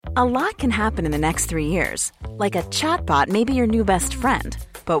A lot can happen in the next 3 years. Like a chatbot may be your new best friend.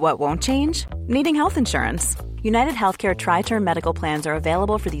 But what won't change? Needing health insurance. United Healthcare Tri-Term Medical Plans are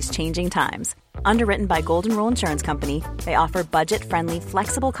available for these changing times. Underwritten by Golden Rule Insurance Company, they offer budget-friendly,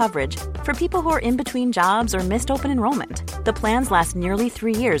 flexible coverage for people who are in between jobs or missed open enrollment. The plans last nearly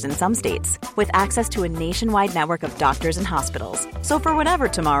 3 years in some states, with access to a nationwide network of doctors and hospitals. So for whatever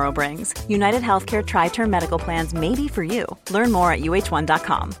tomorrow brings, United Healthcare Tri-Term Medical Plans may be for you. Learn more at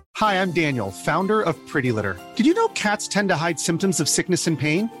uh1.com. Hi, I'm Daniel, founder of Pretty Litter. Did you know cats tend to hide symptoms of sickness and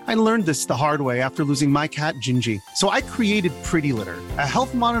pain? I learned this the hard way after losing my cat, Gingy. So I created Pretty Litter, a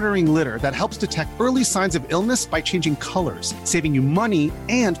health monitoring litter that helps detect early signs of illness by changing colors, saving you money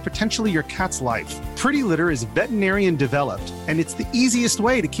and potentially your cat's life. Pretty Litter is veterinarian developed, and it's the easiest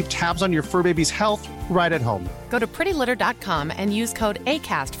way to keep tabs on your fur baby's health right at home. Go to prettylitter.com and use code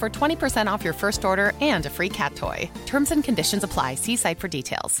ACAST for 20% off your first order and a free cat toy. Terms and conditions apply. See site for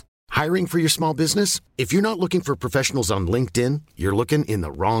details. Hiring for your small business? If you're not looking for professionals on LinkedIn, you're looking in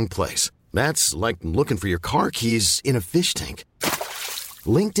the wrong place. That's like looking for your car keys in a fish tank.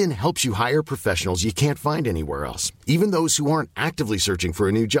 LinkedIn helps you hire professionals you can't find anywhere else, even those who aren't actively searching for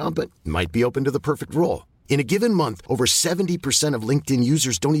a new job but might be open to the perfect role. In a given month, over 70% of LinkedIn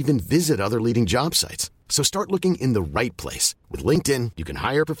users don't even visit other leading job sites. So start looking in the right place. With LinkedIn, you can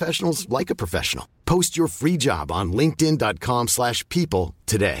hire professionals like a professional. Post your free job on linkedin.com/people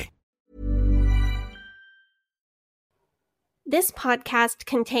today. This podcast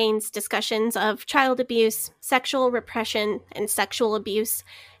contains discussions of child abuse, sexual repression and sexual abuse,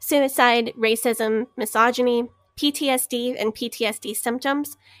 suicide, racism, misogyny, PTSD and PTSD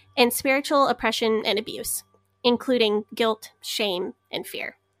symptoms, and spiritual oppression and abuse, including guilt, shame, and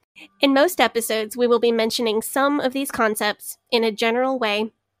fear. In most episodes, we will be mentioning some of these concepts in a general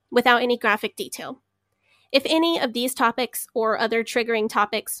way without any graphic detail. If any of these topics or other triggering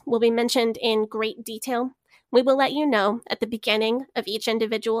topics will be mentioned in great detail, we will let you know at the beginning of each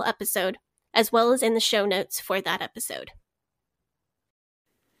individual episode, as well as in the show notes for that episode.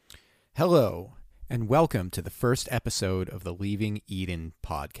 Hello, and welcome to the first episode of the Leaving Eden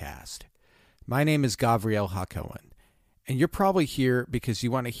podcast. My name is Gavriel Hakohen, and you're probably here because you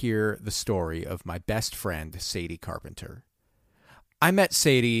want to hear the story of my best friend, Sadie Carpenter. I met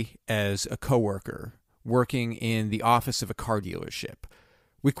Sadie as a coworker working in the office of a car dealership.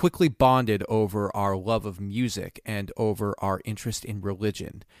 We quickly bonded over our love of music and over our interest in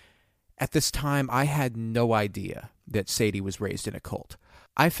religion. At this time, I had no idea that Sadie was raised in a cult.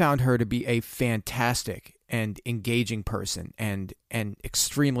 I found her to be a fantastic and engaging person and an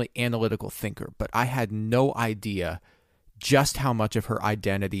extremely analytical thinker, but I had no idea just how much of her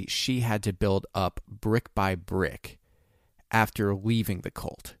identity she had to build up brick by brick after leaving the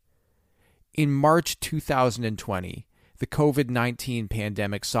cult. In March 2020, the COVID-19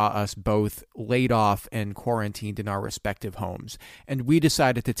 pandemic saw us both laid off and quarantined in our respective homes, and we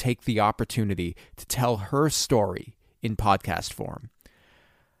decided to take the opportunity to tell her story in podcast form.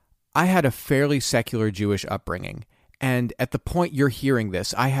 I had a fairly secular Jewish upbringing, and at the point you're hearing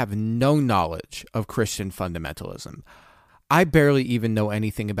this, I have no knowledge of Christian fundamentalism. I barely even know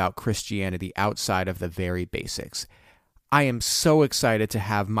anything about Christianity outside of the very basics. I am so excited to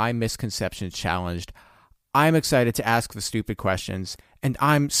have my misconceptions challenged. I'm excited to ask the stupid questions, and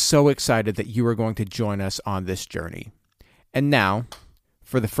I'm so excited that you are going to join us on this journey. And now,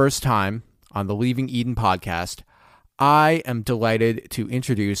 for the first time on the Leaving Eden podcast, I am delighted to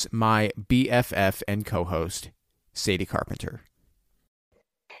introduce my BFF and co-host, Sadie Carpenter.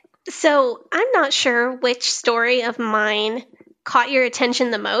 So, I'm not sure which story of mine caught your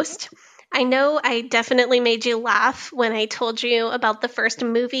attention the most. I know I definitely made you laugh when I told you about the first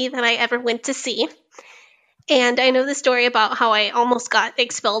movie that I ever went to see. And I know the story about how I almost got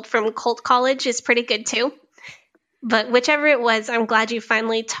expelled from cult college is pretty good too. But whichever it was, I'm glad you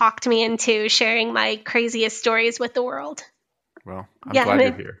finally talked me into sharing my craziest stories with the world. Well, I'm glad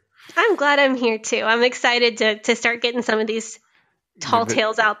you're here. I'm glad I'm here too. I'm excited to start getting some of these tall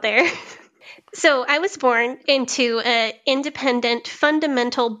tales out there. So I was born into an independent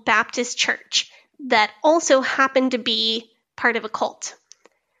fundamental Baptist church that also happened to be part of a cult.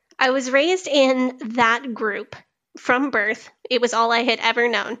 I was raised in that group from birth. It was all I had ever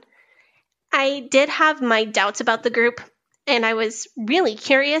known. I did have my doubts about the group, and I was really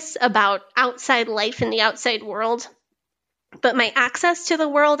curious about outside life in the outside world. But my access to the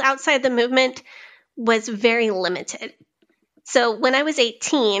world outside the movement was very limited. So when I was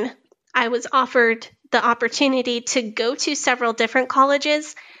 18, I was offered the opportunity to go to several different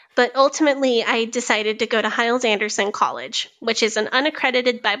colleges, but ultimately I decided to go to Hyles-Anderson College, which is an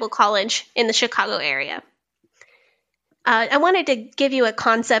unaccredited Bible college in the Chicago area. I wanted to give you a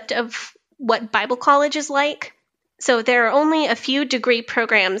concept of what Bible college is like. So there are only a few degree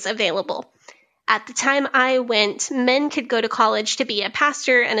programs available. At the time I went, men could go to college to be a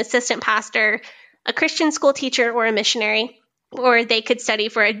pastor, an assistant pastor, a Christian school teacher, or a missionary, or they could study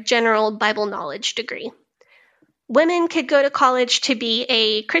for a general Bible knowledge degree. Women could go to college to be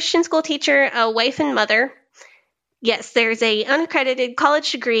a Christian school teacher, a wife and mother. Yes, there's an unaccredited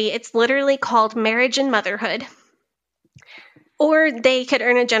college degree. It's literally called marriage and motherhood. Or they could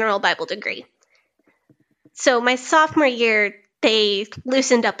earn a general Bible degree. So my sophomore year, they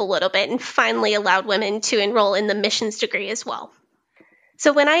loosened up a little bit and finally allowed women to enroll in the missions degree as well.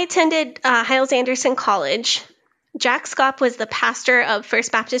 So when I attended Hyles-Anderson College, Jack Schaap was the pastor of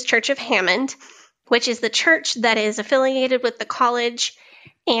First Baptist Church of Hammond, which is the church that is affiliated with the college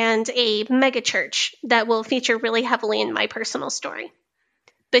and a megachurch that will feature really heavily in my personal story.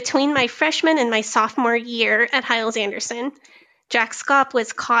 Between my freshman and my sophomore year at Hyles-Anderson, Jack Schaap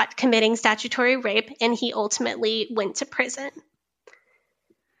was caught committing statutory rape, and he ultimately went to prison.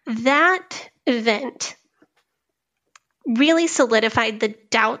 That event really solidified the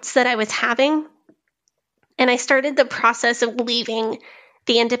doubts that I was having, and I started the process of leaving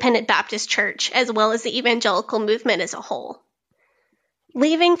the Independent Baptist Church as well as the evangelical movement as a whole.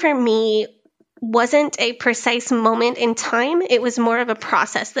 Leaving for me wasn't a precise moment in time. It was more of a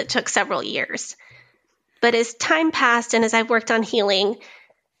process that took several years. But as time passed and as I've worked on healing,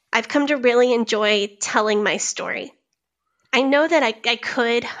 I've come to really enjoy telling my story. I know that I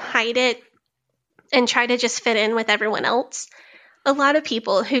could hide it and try to just fit in with everyone else. A lot of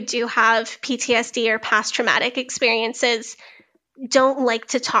people who do have PTSD or past traumatic experiences don't like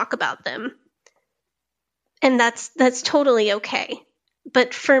to talk about them. And that's totally okay.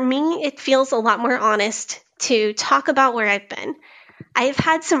 But for me, it feels a lot more honest to talk about where I've been. I've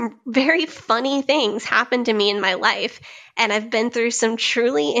had some very funny things happen to me in my life, and I've been through some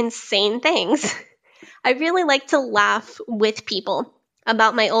truly insane things. I really like to laugh with people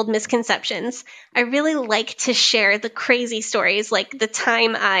about my old misconceptions. I really like to share the crazy stories, like the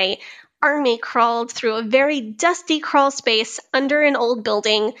time I army crawled through a very dusty crawl space under an old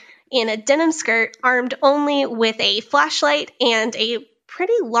building in a denim skirt, armed only with a flashlight and a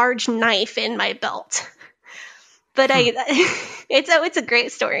pretty large knife in my belt. But it's a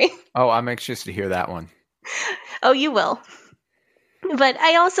great story. Oh, I'm anxious to hear that one. Oh, you will. But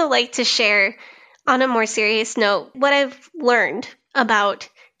I also like to share, on a more serious note, what I've learned about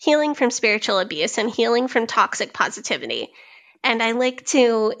healing from spiritual abuse and healing from toxic positivity. And I like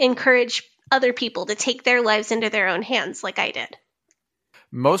to encourage other people to take their lives into their own hands like I did.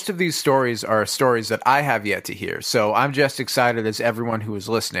 Most of these stories are stories that I have yet to hear, so I'm just excited as everyone who is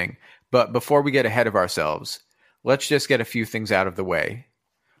listening. But before we get ahead of ourselves, let's just get a few things out of the way.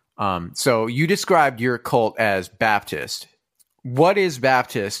 So you described your cult as Baptist. What is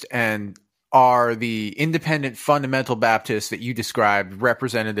Baptist, and are the independent fundamental Baptists that you described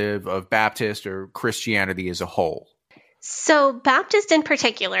representative of Baptist or Christianity as a whole? So Baptist in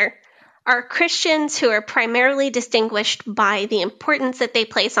particular are Christians who are primarily distinguished by the importance that they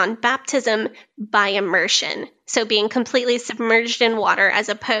place on baptism by immersion. So being completely submerged in water as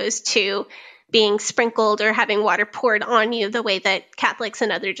opposed to being sprinkled or having water poured on you the way that Catholics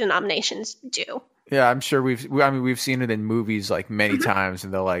and other denominations do. Yeah, I'm sure we've seen it in movies like many times,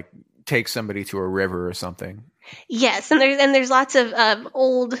 and they'll like take somebody to a river or something. Yes, and there's lots of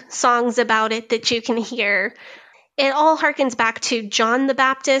old songs about it that you can hear. It all harkens back to John the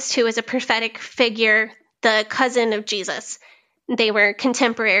Baptist, who was a prophetic figure, the cousin of Jesus. They were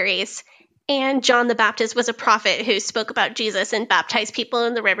contemporaries. And John the Baptist was a prophet who spoke about Jesus and baptized people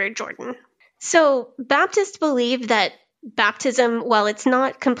in the River Jordan. So Baptists believe that baptism, while it's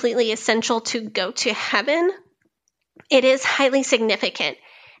not completely essential to go to heaven, it is highly significant.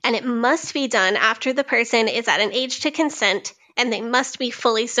 And it must be done after the person is at an age to consent, and they must be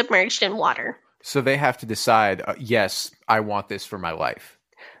fully submerged in water. So they have to decide, yes, I want this for my life.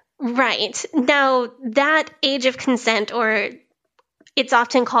 Right. Now, that age of consent, or it's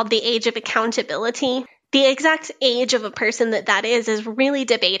often called the age of accountability, the exact age of a person that is really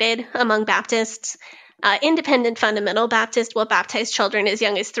debated among Baptists. Independent fundamental Baptists will baptize children as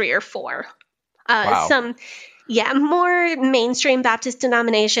young as 3 or 4. Wow. Some more mainstream Baptist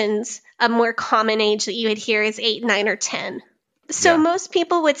denominations, a more common age that you would hear is 8, 9, or 10. So most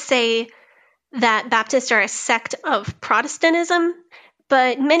people would say that Baptists are a sect of Protestantism,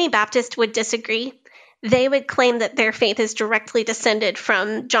 but many Baptists would disagree. They would claim that their faith is directly descended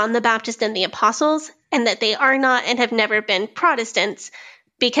from John the Baptist and the apostles, and that they are not and have never been Protestants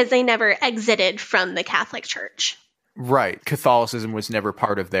because they never exited from the Catholic Church. Right. Catholicism was never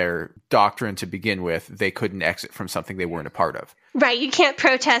part of their doctrine to begin with. They couldn't exit from something they weren't a part of. Right. You can't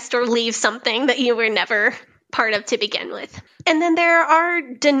protest or leave something that you were never part of to begin with. And then there are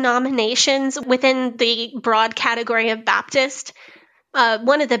denominations within the broad category of Baptist.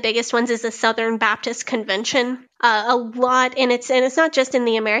 One of the biggest ones is the Southern Baptist Convention. A lot, and it's not just in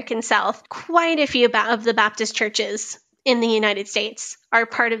the American South. Quite a few of the Baptist churches in the United States are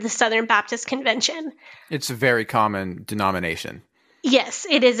part of the Southern Baptist Convention. It's a very common denomination. Yes,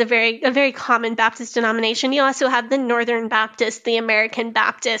 it is a very common Baptist denomination. You also have the Northern Baptists, the American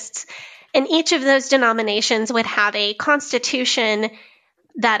Baptists, and each of those denominations would have a constitution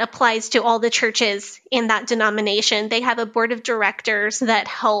that applies to all the churches in that denomination. They have a board of directors that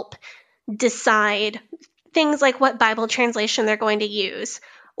help decide things like what Bible translation they're going to use,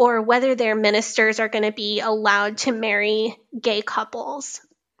 or whether their ministers are going to be allowed to marry gay couples.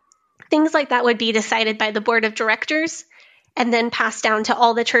 Things like that would be decided by the board of directors and then passed down to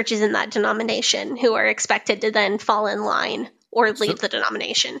all the churches in that denomination, who are expected to then fall in line or leave the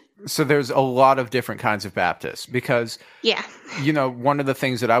denomination. So there's a lot of different kinds of Baptists because, one of the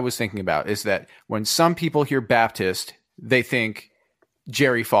things that I was thinking about is that when some people hear Baptist, they think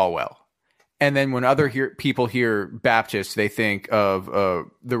Jerry Falwell. And then when other people hear Baptist, they think of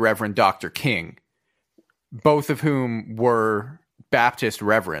the Reverend Dr. King, both of whom were Baptist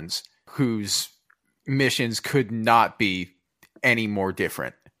reverends whose missions could not be any more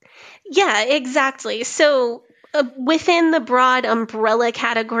different. Yeah, exactly. So within the broad umbrella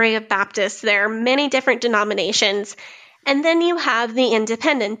category of Baptists, there are many different denominations. And then you have the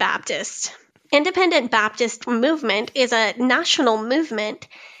Independent Baptist. Independent Baptist movement is a national movement,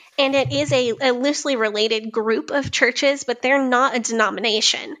 and it is a loosely related group of churches, but they're not a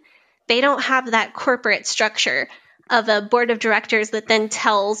denomination. They don't have that corporate structure of a board of directors that then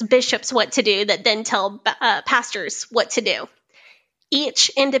tells bishops what to do, that then tell pastors what to do. Each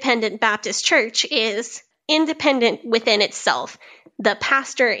Independent Baptist church is independent within itself. The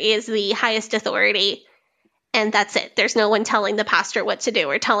pastor is the highest authority, and that's it. There's no one telling the pastor what to do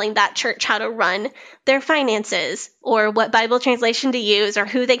or telling that church how to run their finances or what Bible translation to use or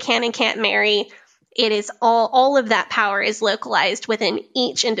who they can and can't marry. It is all of that power is localized within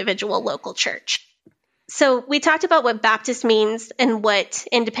each individual local church. So we talked about what Baptist means and what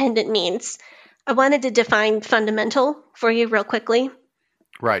independent means. I wanted to define fundamental for you real quickly.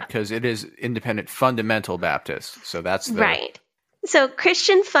 Right, because it is Independent Fundamental Baptist. So that's the... Right. So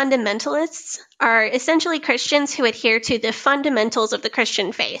Christian fundamentalists are essentially Christians who adhere to the fundamentals of the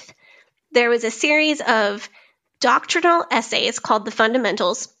Christian faith. There was a series of doctrinal essays called The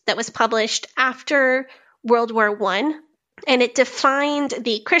Fundamentals that was published after World War I, and it defined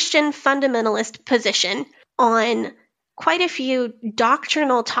the Christian fundamentalist position on quite a few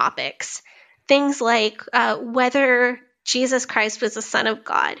doctrinal topics. Things like whether Jesus Christ was the Son of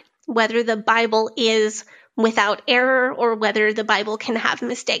God, whether the Bible is without error, or whether the Bible can have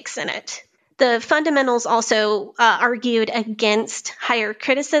mistakes in it. The fundamentals also argued against higher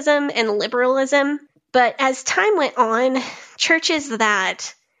criticism and liberalism. But as time went on, churches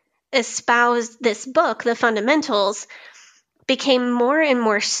that espoused this book, The Fundamentals, became more and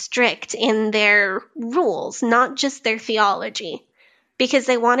more strict in their rules, not just their theology, because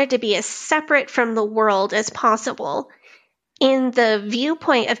they wanted to be as separate from the world as possible. In the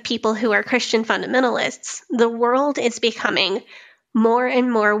viewpoint of people who are Christian fundamentalists, the world is becoming more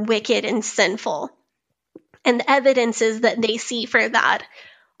and more wicked and sinful. And the evidences that they see for that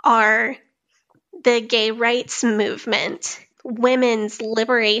are the gay rights movement, women's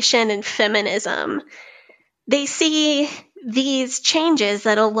liberation and feminism. They see these changes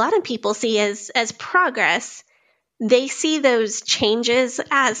that a lot of people see as progress. They see those changes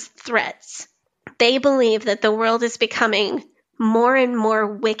as threats. They believe that the world is becoming more and more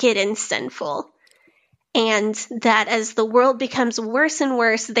wicked and sinful, and that as the world becomes worse and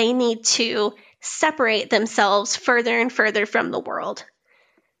worse, they need to separate themselves further and further from the world.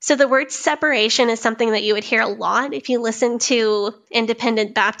 So the word separation is something that you would hear a lot if you listen to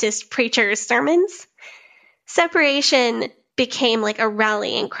Independent Baptist preachers' sermons. Separation became like a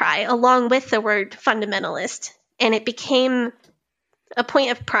rallying cry along with the word fundamentalist, and it became a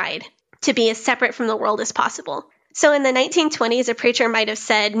point of pride to be as separate from the world as possible. So in the 1920s, a preacher might have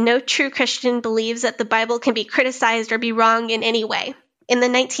said, "No true Christian believes that the Bible can be criticized or be wrong in any way." In the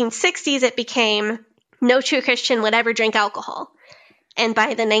 1960s, it became, "No true Christian would ever drink alcohol." And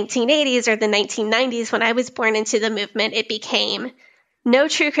by the 1980s or the 1990s, when I was born into the movement, it became, "No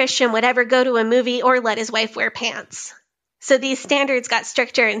true Christian would ever go to a movie or let his wife wear pants." So these standards got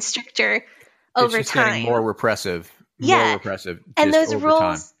stricter and stricter over it's just time. Getting more repressive. Yeah. More repressive. And those over rules,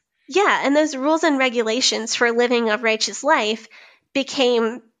 time. Yeah, and those rules and regulations for living a righteous life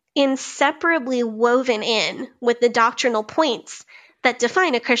became inseparably woven in with the doctrinal points that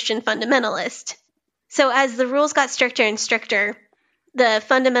define a Christian fundamentalist. So as the rules got stricter and stricter, the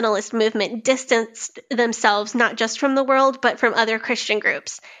fundamentalist movement distanced themselves not just from the world, but from other Christian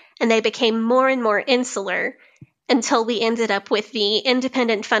groups. And they became more and more insular until we ended up with the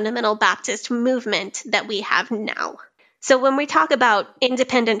independent fundamental Baptist movement that we have now. So when we talk about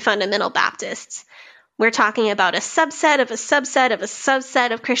independent fundamental Baptists, we're talking about a subset of a subset of a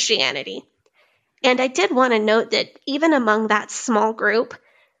subset of Christianity. And I did want to note that even among that small group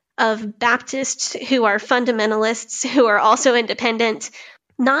of Baptists who are fundamentalists, who are also independent,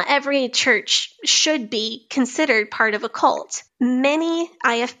 not every church should be considered part of a cult. Many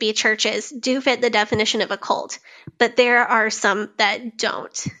IFB churches do fit the definition of a cult, but there are some that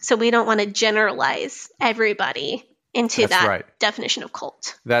don't. So we don't want to generalize everybody into definition of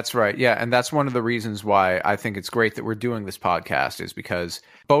cult. That's right. Yeah. And that's one of the reasons why I think it's great that we're doing this podcast, is because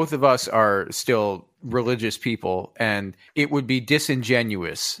both of us are still religious people, and it would be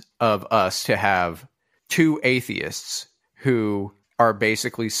disingenuous of us to have two atheists who are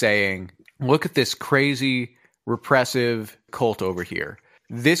basically saying, look at this crazy, repressive cult over here.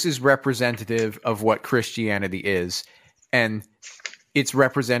 This is representative of what Christianity is, and it's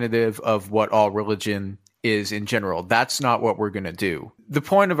representative of what all religion is in general. That's not what we're going to do. The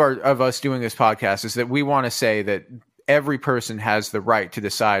point of us doing this podcast is that we want to say that every person has the right to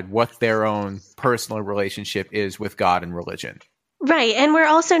decide what their own personal relationship is with God and religion. Right. And we're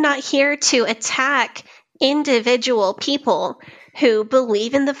also not here to attack individual people who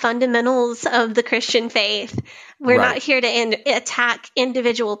believe in the fundamentals of the Christian faith. We're not here to attack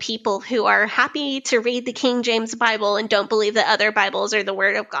individual people who are happy to read the King James Bible and don't believe that other Bibles are the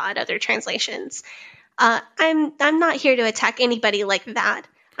Word of God, other translations. I'm not here to attack anybody like that.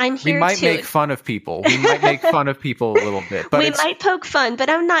 I'm here We might make fun of people. We might make fun of people a little bit. But we might poke fun, but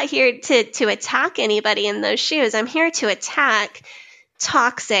I'm not here to attack anybody in those shoes. I'm here to attack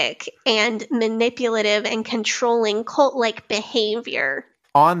toxic and manipulative and controlling cult-like behavior.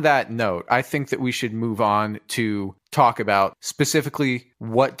 On that note, I think that we should move on to talk about specifically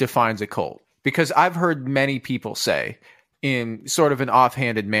what defines a cult. Because I've heard many people say, in sort of an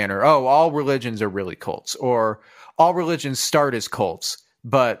offhanded manner, oh, all religions are really cults, or all religions start as cults.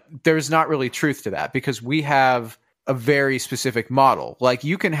 But there's not really truth to that, because we have a very specific model. Like,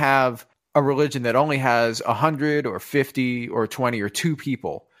 you can have a religion that only has 100 or 50 or 20 or 2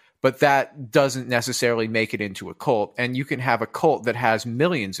 people, but that doesn't necessarily make it into a cult. And you can have a cult that has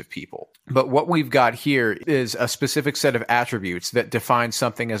millions of people. But what we've got here is a specific set of attributes that define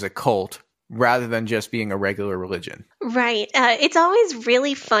something as a cult rather than just being a regular religion. Right. It's always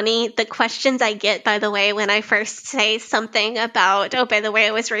really funny, the questions I get, by the way, when I first say something about, oh, by the way,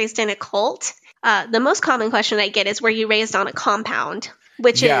 I was raised in a cult. The most common question I get is, were you raised on a compound?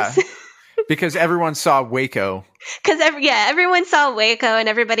 Which is... Because everyone saw Waco. Because everyone saw Waco, and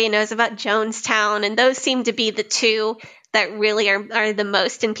everybody knows about Jonestown, and those seem to be the two that really are the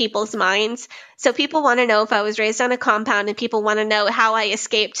most in people's minds. So people want to know if I was raised on a compound, and people want to know how I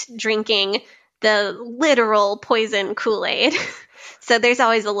escaped drinking the literal poison Kool-Aid. So there's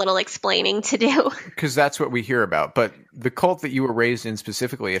always a little explaining to do. Because that's what we hear about. But the cult that you were raised in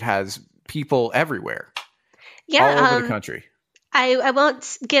specifically, it has people everywhere. Yeah, all over the country. I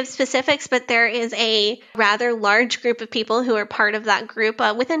won't give specifics, but there is a rather large group of people who are part of that group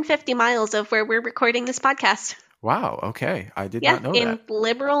within 50 miles of where we're recording this podcast. Wow, okay. I did not know that. In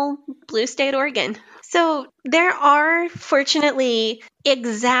liberal blue state Oregon. So there are, fortunately,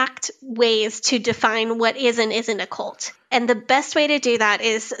 exact ways to define what is and isn't a cult. And the best way to do that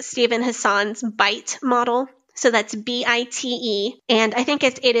is Stephen Hassan's BITE model. So that's BITE. And I think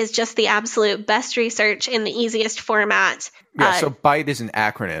it is just the absolute best research in the easiest format. Yeah, so BITE is an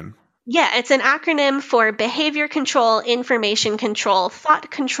acronym. Yeah, it's an acronym for behavior control, information control,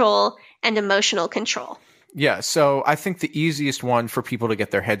 thought control, and emotional control. Yeah, so I think the easiest one for people to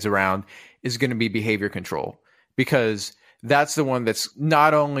get their heads around is going to be behavior control, because that's the one that's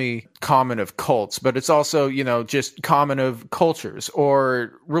not only common of cults, but it's also, just common of cultures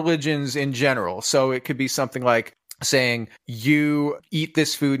or religions in general. So it could be something like saying you eat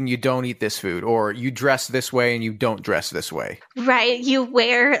this food and you don't eat this food, or you dress this way and you don't dress this way. Right. You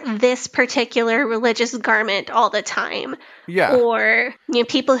wear this particular religious garment all the time. Yeah. Or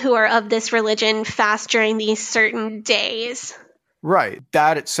people who are of this religion fast during these certain days. Right.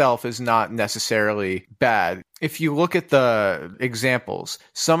 That itself is not necessarily bad. If you look at the examples,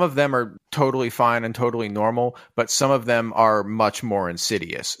 some of them are totally fine and totally normal, but some of them are much more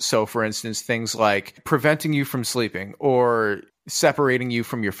insidious. So, for instance, things like preventing you from sleeping, or separating you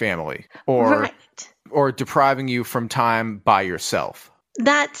from your family or depriving you from time by yourself.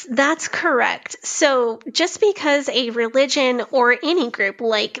 That's correct. So just because a religion or any group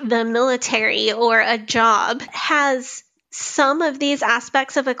like the military or a job has some of these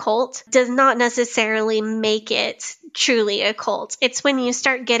aspects of a cult does not necessarily make it truly a cult. It's when you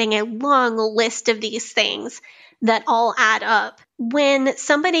start getting a long list of these things that all add up. When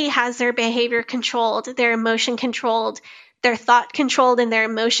somebody has their behavior controlled, their emotion controlled, their thought controlled, and their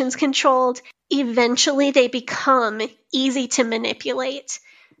emotions controlled, eventually they become easy to manipulate.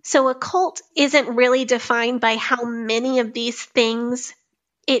 So a cult isn't really defined by how many of these things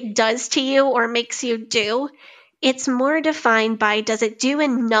it does to you or makes you do. It's more defined by, does it do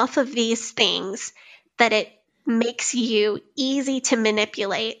enough of these things that it makes you easy to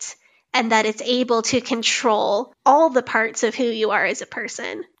manipulate and that it's able to control all the parts of who you are as a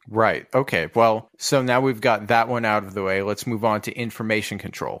person. Right. Okay. Well, so now we've got that one out of the way. Let's move on to information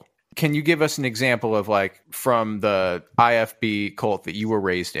control. Can you give us an example of, like, from the IFB cult that you were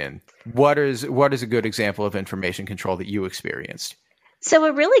raised in? What is a good example of information control that you experienced? So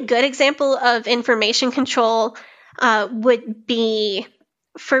a really good example of information control would be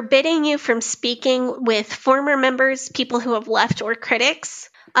forbidding you from speaking with former members, people who have left, or critics.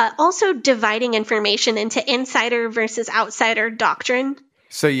 Also dividing information into insider versus outsider doctrine.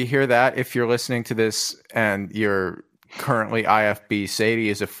 So you hear that? If you're listening to this and you're currently IFB, Sadie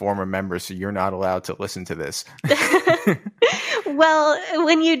is a former member, so you're not allowed to listen to this. Well,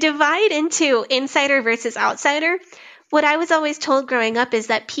 when you divide into insider versus outsider, what I was always told growing up is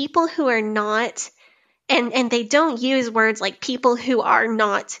that people who are not, and they don't use words like people who are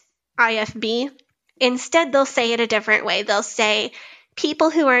not IFB. Instead, they'll say it a different way. They'll say people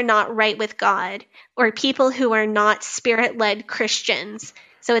who are not right with God, or people who are not spirit-led Christians.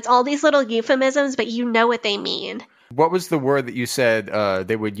 So it's all these little euphemisms, but you know what they mean. What was the word that you said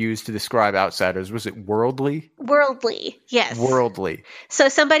they would use to describe outsiders? Was it worldly? Worldly, yes. Worldly. So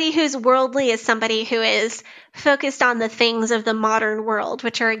somebody who's worldly is somebody who is focused on the things of the modern world,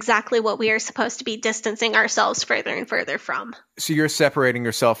 which are exactly what we are supposed to be distancing ourselves further and further from. So you're separating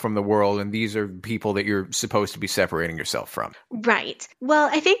yourself from the world, and these are people that you're supposed to be separating yourself from. Right. Well,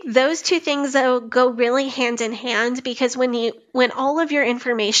 I think those two things, though, go really hand in hand, because when all of your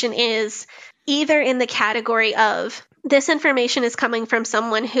information is either in the category of this information is coming from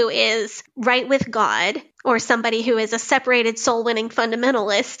someone who is right with God, or somebody who is a separated soul-winning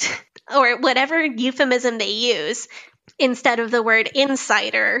fundamentalist, or whatever euphemism they use instead of the word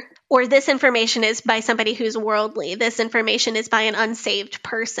insider, or this information is by somebody who's worldly, this information is by an unsaved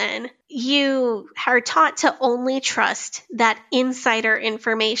person, you are taught to only trust that insider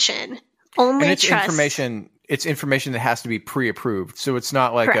information. It's information that has to be pre-approved. So it's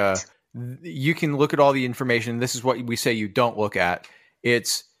not like Correct. You can look at all the information. This is what we say you don't look at.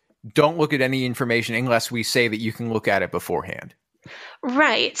 It's don't look at any information unless we say that you can look at it beforehand.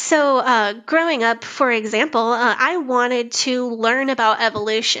 Right. So growing up, for example, I wanted to learn about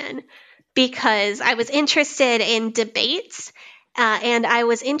evolution because I was interested in debates and I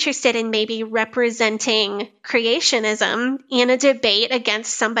was interested in maybe representing creationism in a debate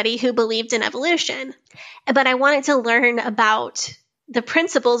against somebody who believed in evolution. But I wanted to learn about the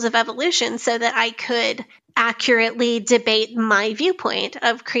principles of evolution so that I could accurately debate my viewpoint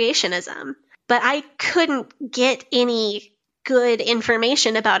of creationism. But I couldn't get any good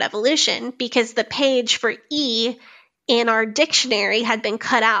information about evolution because the page for E in our dictionary had been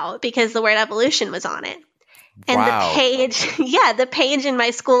cut out because the word evolution was on it. And Wow. the page in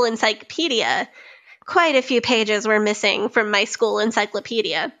my school encyclopedia, quite a few pages were missing from my school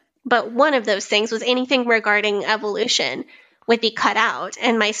encyclopedia. But one of those things was anything regarding evolution would be cut out.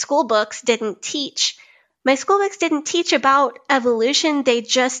 And my school books didn't teach about evolution. They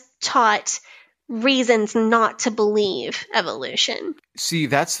just taught reasons not to believe evolution. See,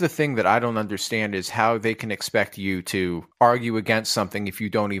 that's the thing that I don't understand is how they can expect you to argue against something if you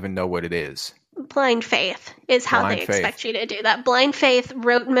don't even know what it is. Blind faith is how Blind they faith. expect you to do that. Blind faith,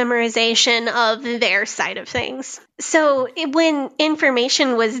 rote memorization of their side of things. So when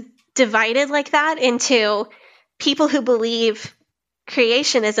information was divided like that into people who believe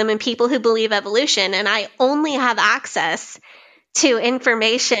creationism and people who believe evolution, and I only have access to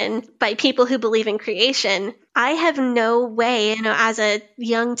information by people who believe in creation, I have no way, as a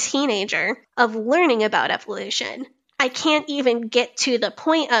young teenager, of learning about evolution. I can't even get to the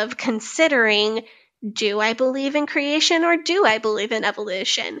point of considering, do I believe in creation or do I believe in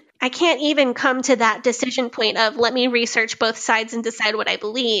evolution? I can't even come to that decision point of, let me research both sides and decide what I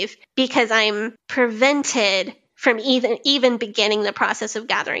believe, because I'm prevented from even beginning the process of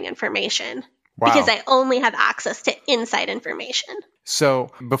gathering information. Wow. Because I only have access to inside information. So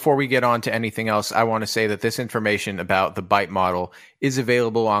before we get on to anything else, I want to say that this information about the BITE model is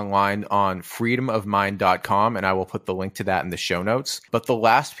available online on freedomofmind.com, and I will put the link to that in the show notes. But the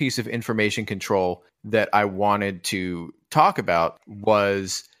last piece of information control that I wanted to talk about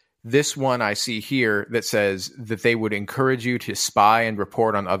was this one I see here that says that they would encourage you to spy and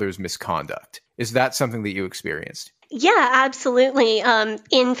report on others' misconduct. Is that something that you experienced? Yeah, absolutely.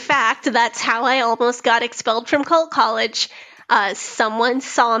 In fact, that's how I almost got expelled from Cult College. Someone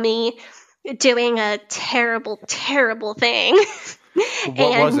saw me doing a terrible, terrible thing. What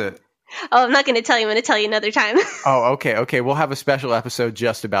was it? Oh, I'm not going to tell you. I'm going to tell you another time. Oh, okay. Okay. We'll have a special episode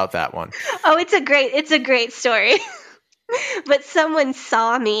just about that one. Oh, it's a great story. But someone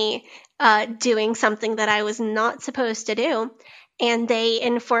saw me doing something that I was not supposed to do. And they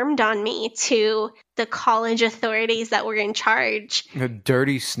informed on me to the college authorities that were in charge. A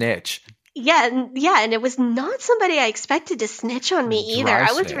dirty snitch. Yeah, and it was not somebody I expected to snitch on me either.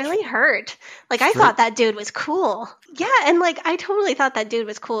 I was really hurt. Like, I thought that dude was cool. Yeah, and like, I totally thought that dude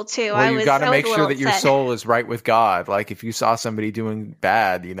was cool too. Well, you got to make sure that your soul is right with God. Like, if you saw somebody doing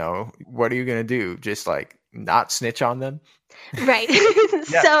bad, what are you going to do? Just like not snitch on them? Right.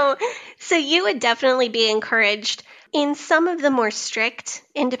 Yeah. So you would definitely be encouraged in some of the more strict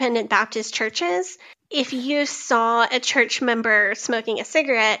independent Baptist churches. If you saw a church member smoking a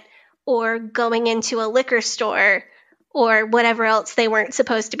cigarette, or going into a liquor store, or whatever else they weren't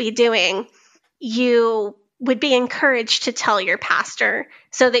supposed to be doing, you would be encouraged to tell your pastor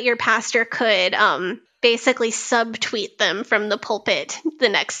so that your pastor could basically subtweet them from the pulpit the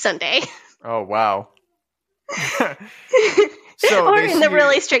next Sunday. Oh, wow. Or in the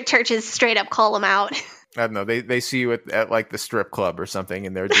really strict churches, straight up call them out. I don't know. They see you at like the strip club or something,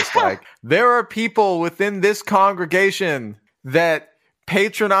 and they're just like, there are people within this congregation that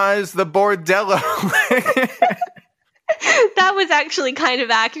patronize the bordello. That was actually kind of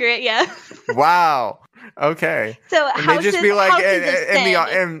accurate, yeah. Wow. Okay. So and they just be like,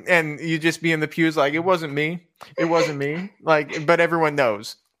 and you just be in the pews like, it wasn't me. It wasn't me. Like, but everyone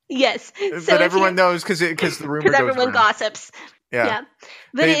knows. Yes. But everyone knows because the rumor goes everyone around. Gossips. Yeah.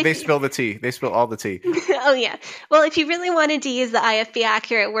 But they spill the tea. They spill all the tea. Oh, yeah. Well, if you really wanted to use the IFB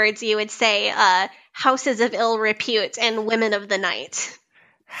accurate words, you would say houses of ill repute and women of the night.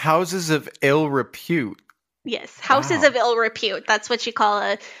 Houses of ill repute? Yes. Houses of ill repute. That's what you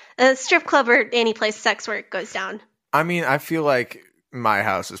call a strip club or any place sex work goes down. I mean, I feel like my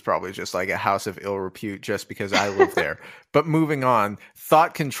house is probably just like a house of ill repute just because I live there. But moving on,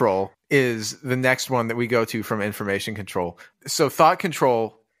 thought control is the next one that we go to from information control. So thought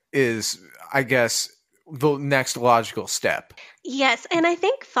control is, I guess, the next logical step. Yes, and I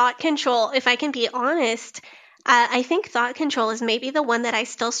think thought control, if I can be honest, I think thought control is maybe the one that I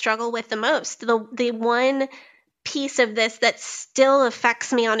still struggle with the most. The one piece of this that still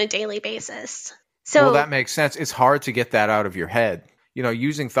affects me on a daily basis. So, well, that makes sense. It's hard to get that out of your head.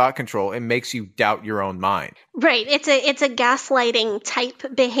 Using thought control, it makes you doubt your own mind. Right. It's a gaslighting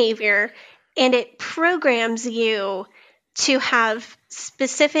type behavior, and it programs you to have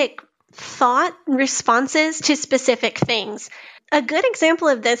specific thought responses to specific things. A good example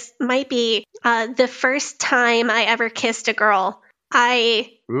of this might be the first time I ever kissed a girl.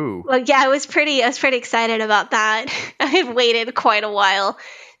 I was pretty excited about that. I had waited quite a while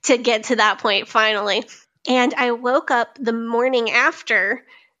to get to that point finally. And I woke up the morning after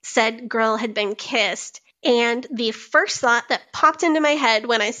said girl had been kissed. And the first thought that popped into my head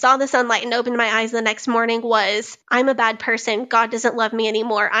when I saw the sunlight and opened my eyes the next morning was, I'm a bad person. God doesn't love me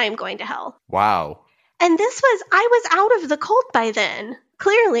anymore. I am going to hell. Wow. And I was out of the cult by then.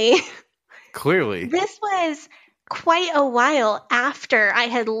 Clearly. This was quite a while after I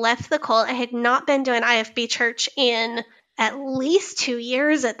had left the cult. I had not been to an IFB church in at least 2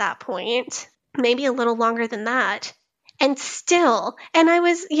 years at that point. Maybe a little longer than that. And I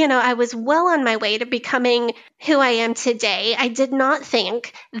was well on my way to becoming who I am today. I did not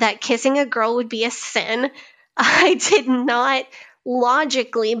think that kissing a girl would be a sin. I did not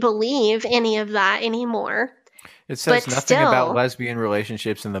logically believe any of that anymore. It says nothing about lesbian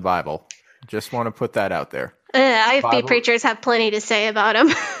relationships in the Bible. Just want to put that out there. IFB preachers have plenty to say about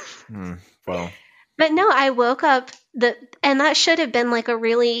them. But no, I woke up, and that should have been like a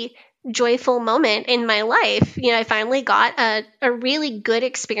really joyful moment in my life. I finally got a really good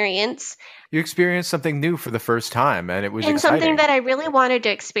experience. You experienced something new for the first time, and it was exciting. Something that I really wanted to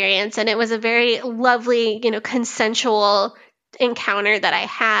experience, and it was a very lovely, consensual encounter that I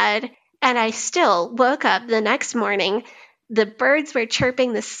had. And I still woke up the next morning The birds were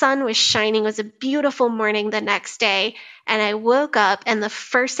chirping, the sun was shining, it was a beautiful morning the next day, and I woke up and the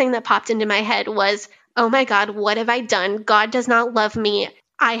first thing that popped into my head was, oh my God, what have I done? God does not love me.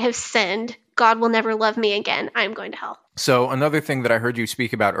 I have sinned. God will never love me again. I'm going to hell. So another thing that I heard you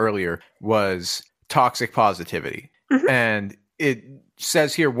speak about earlier was toxic positivity. Mm-hmm. And it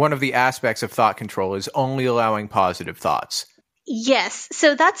says here one of the aspects of thought control is only allowing positive thoughts. Yes.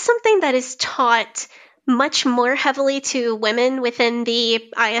 So that's something that is taught much more heavily to women within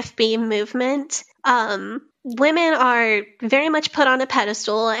the IFB movement. Women are very much put on a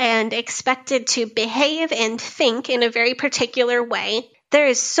pedestal and expected to behave and think in a very particular way. There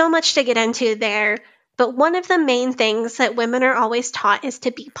is so much to get into there, but one of the main things that women are always taught is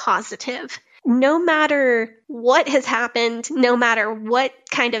to be positive. No matter what has happened, no matter what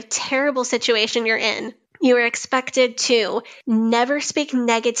kind of terrible situation you're in, you are expected to never speak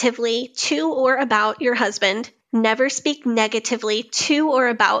negatively to or about your husband, never speak negatively to or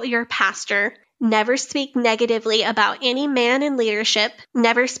about your pastor, never speak negatively about any man in leadership,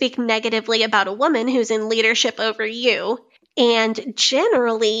 never speak negatively about a woman who's in leadership over you, and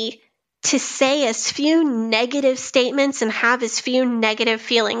generally to say as few negative statements and have as few negative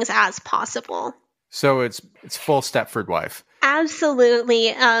feelings as possible. So it's full Stepford wife.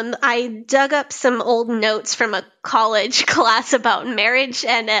 Absolutely. I dug up some old notes from a college class about marriage,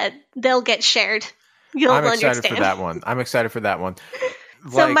 and they'll get shared. I'm excited for that one.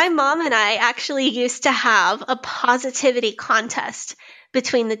 So my mom and I actually used to have a positivity contest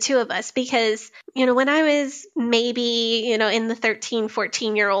between the two of us because, when I was maybe, in the 13,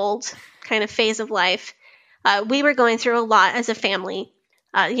 14-year-old kind of phase of life, we were going through a lot as a family.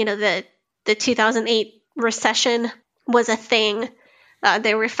 The 2008 recession was a thing.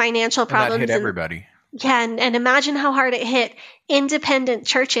 There were financial problems. And that hit everybody. Yeah, and imagine how hard it hit independent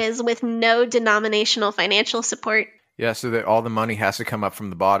churches with no denominational financial support. Yeah, so that all the money has to come up from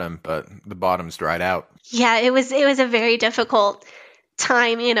the bottom, but the bottom's dried out. Yeah, it was a very difficult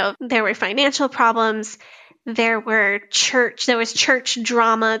time. There were financial problems. There was church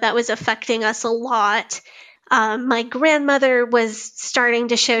drama that was affecting us a lot. My grandmother was starting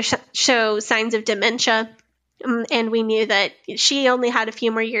to show signs of dementia, and we knew that she only had a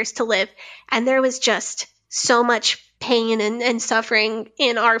few more years to live. And there was just so much pain and suffering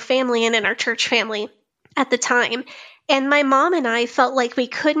in our family and in our church family at the time. And my mom and I felt like we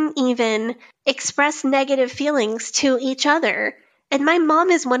couldn't even express negative feelings to each other. And my mom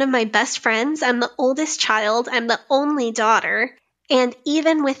is one of my best friends. I'm the oldest child. I'm the only daughter. And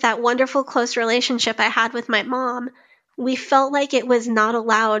even with that wonderful close relationship I had with my mom, we felt like it was not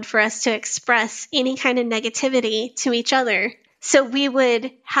allowed for us to express any kind of negativity to each other. So we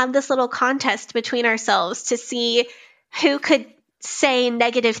would have this little contest between ourselves to see who could say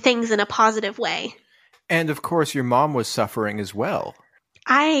negative things in a positive way. And of course, your mom was suffering as well.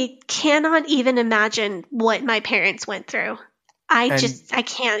 I cannot even imagine what my parents went through. I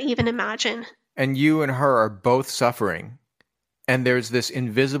can't even imagine. And you and her are both suffering. And there's this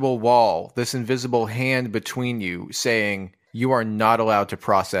invisible wall, this invisible hand between you saying you are not allowed to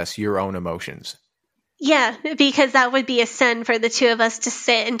process your own emotions. Yeah, because that would be a sin for the two of us to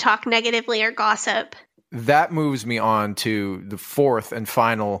sit and talk negatively or gossip. That moves me on to the fourth and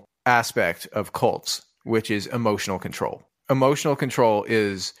final aspect of cults, which is emotional control. Emotional control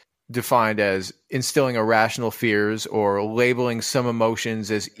is defined as instilling irrational fears or labeling some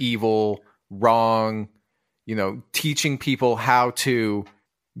emotions as evil, wrong, teaching people how to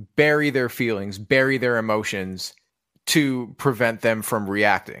bury their feelings, bury their emotions to prevent them from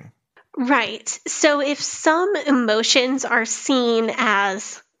reacting. Right. So if some emotions are seen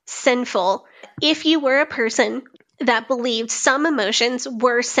as sinful, if you were a person that believed some emotions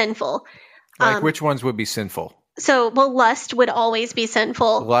were sinful. Like which ones would be sinful? Lust would always be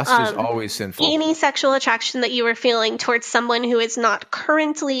sinful. Lust is always sinful. Any sexual attraction that you were feeling towards someone who is not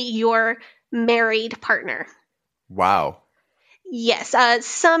currently your married partner. Wow. Yes.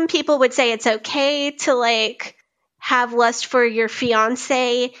 Some people would say it's okay to have lust for your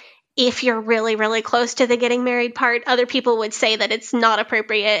fiance if you're really, really close to the getting married part. Other people would say that it's not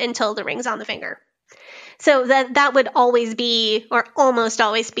appropriate until the ring's on the finger. So that would always be, or almost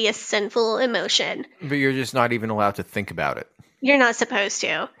always be, a sinful emotion. But you're just not even allowed to think about it. You're not supposed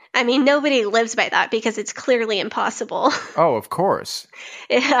to. I mean, nobody lives by that because it's clearly impossible. Oh, of course.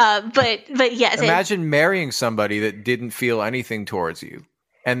 But yes. Imagine marrying somebody that didn't feel anything towards you.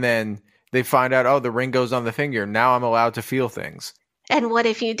 And then they find out, oh, the ring goes on the finger. Now I'm allowed to feel things. And what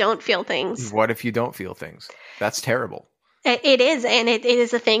if you don't feel things? What if you don't feel things? That's terrible. It is. And it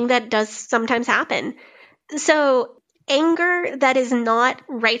is a thing that does sometimes happen. So anger that is not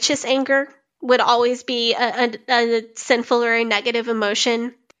righteous anger would always be a sinful or a negative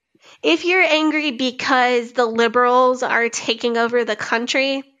emotion. If you're angry because the liberals are taking over the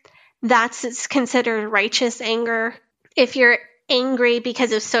country, that's considered righteous anger. If you're angry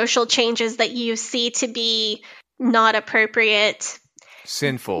because of social changes that you see to be not appropriate.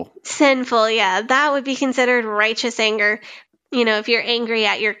 Sinful, yeah. That would be considered righteous anger. If you're angry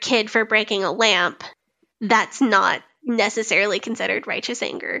at your kid for breaking a lamp, that's not necessarily considered righteous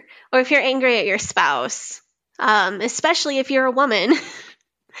anger. Or if you're angry at your spouse, especially if you're a woman,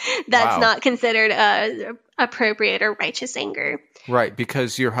 that's not considered appropriate or righteous anger. Right,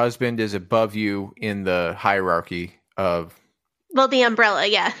 because your husband is above you in the hierarchy of... Well, the umbrella,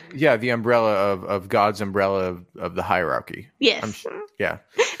 yeah. Yeah, the umbrella of God's umbrella of the hierarchy. Yes. Yeah.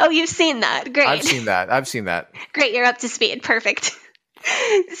 Oh, you've seen that. Great. I've seen that. Great, you're up to speed. Perfect.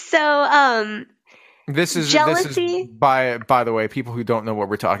 So, This is jealousy. By the way, people who don't know what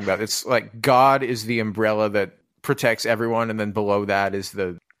we're talking about, it's like God is the umbrella that protects everyone, and then below that is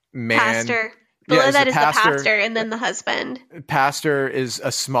the man. Pastor. Below that is the pastor, and then the husband. Pastor is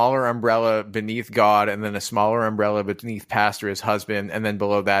a smaller umbrella beneath God, and then a smaller umbrella beneath pastor is husband, and then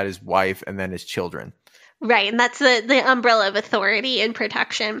below that is wife, and then is children. Right, and that's the umbrella of authority and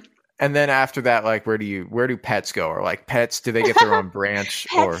protection. And then after that, like, where do pets go? Or like pets, do they get their own branch?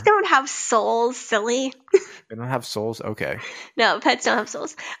 Pets don't have souls, silly. They don't have souls? Okay. No, pets don't have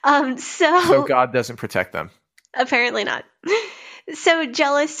souls. So God doesn't protect them. Apparently not. So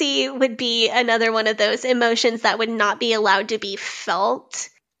jealousy would be another one of those emotions that would not be allowed to be felt.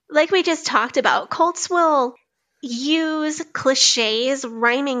 Like we just talked about, cults will use cliches,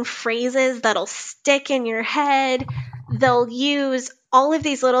 rhyming phrases that'll stick in your head. They'll use all of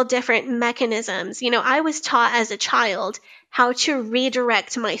these little different mechanisms. I was taught as a child how to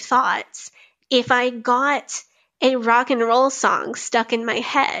redirect my thoughts. If I got a rock and roll song stuck in my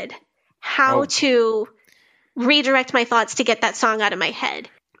head, how to redirect my thoughts to get that song out of my head.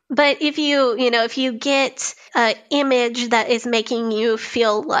 But if you get an image that is making you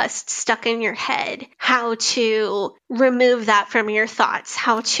feel lust stuck in your head, how to remove that from your thoughts,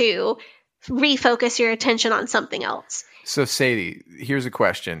 how to refocus your attention on something else. So Sadie, here's a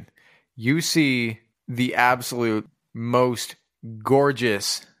question. You see the absolute most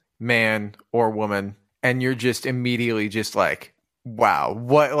gorgeous man or woman, and you're just immediately just like, wow,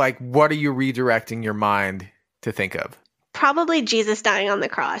 what are you redirecting your mind to think of? Probably Jesus dying on the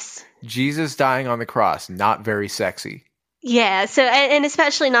cross. Jesus dying on the cross, not very sexy. Yeah, so, and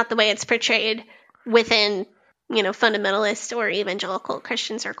especially not the way it's portrayed within, fundamentalist or evangelical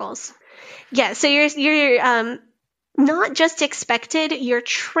Christian circles. Yeah, so you're not just expected, you're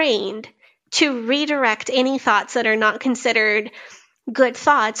trained to redirect any thoughts that are not considered good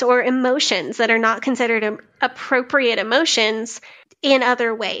thoughts or emotions that are not considered appropriate emotions in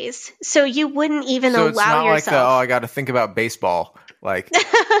other ways. So you wouldn't even allow yourself. So it's not like I got to think about baseball. Like,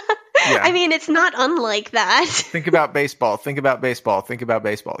 yeah. I mean, it's not unlike that. Think about baseball. Think about baseball. Think about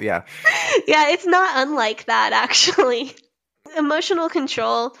baseball. Yeah. Yeah, it's not unlike that, actually. Emotional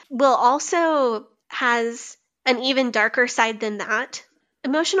control has an even darker side than that.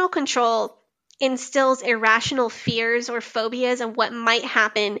 Emotional control instills irrational fears or phobias of what might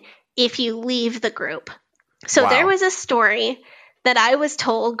happen if you leave the group. So There was a story that I was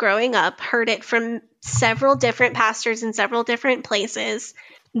told growing up, heard it from several different pastors in several different places.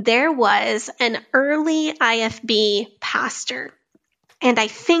 There was an early IFB pastor, and I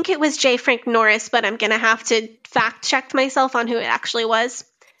think it was J. Frank Norris, but I'm going to have to fact check myself on who it actually was.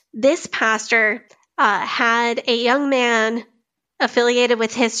 This pastor had a young man affiliated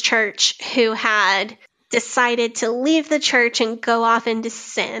with his church who had decided to leave the church and go off into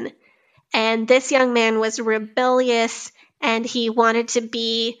sin. And this young man was rebellious, and he wanted to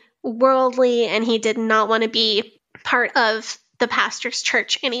be worldly, and he did not want to be part of the pastor's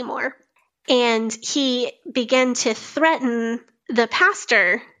church anymore. And he began to threaten the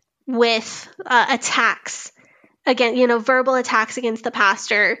pastor with attacks, again, verbal attacks against the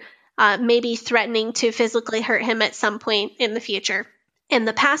pastor, maybe threatening to physically hurt him at some point in the future. And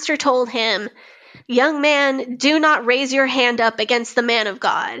the pastor told him, "Young man, do not raise your hand up against the man of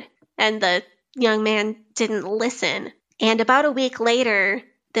God." And the young man didn't listen. And about a week later,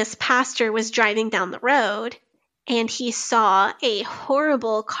 this pastor was driving down the road, and he saw a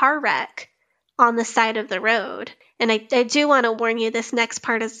horrible car wreck on the side of the road. And I do want to warn you, this next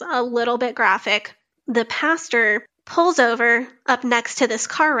part is a little bit graphic. The pastor pulls over up next to this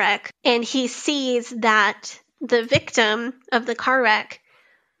car wreck, and he sees that the victim of the car wreck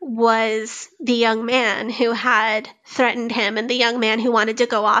was the young man who had threatened him and the young man who wanted to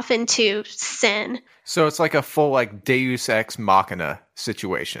go off into sin. So it's like a full Deus Ex Machina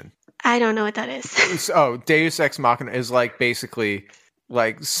situation. I don't know what that is. Oh, Deus Ex Machina is like basically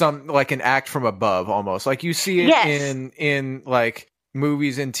like an act from above almost. Like you see it in like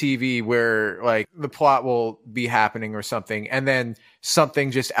movies and TV where like the plot will be happening or something, and then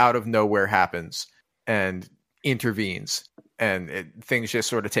something just out of nowhere happens and intervenes, and things just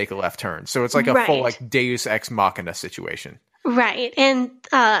sort of take a left turn. So it's like a full like Deus Ex Machina situation. Right. And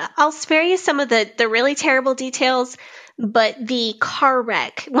I'll spare you some of the really terrible details, but the car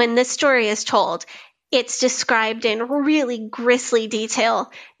wreck, when this story is told, it's described in really grisly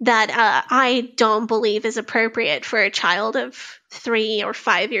detail that I don't believe is appropriate for a child of 3 or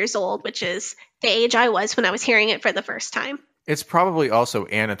 5 years old, which is the age I was when I was hearing it for the first time. It's probably also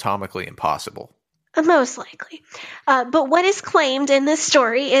anatomically impossible. Most likely. But what is claimed in this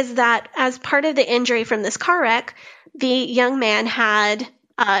story is that as part of the injury from this car wreck, the young man had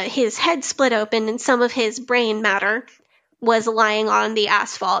his head split open and some of his brain matter was lying on the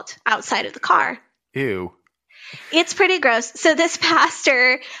asphalt outside of the car. Ew. It's pretty gross. So this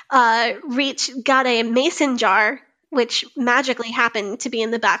pastor got a mason jar, which magically happened to be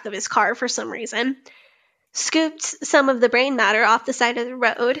in the back of his car for some reason, scooped some of the brain matter off the side of the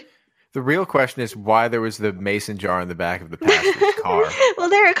road. The real question is why there was the mason jar in the back of the pastor's car. Well,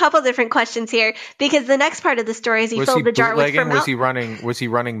 there are a couple different questions here, because the next part of the story is he filled the jar with formaldehyde. Was he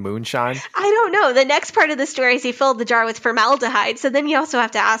running moonshine? I don't know. The next part of the story is he filled the jar with formaldehyde. So then you also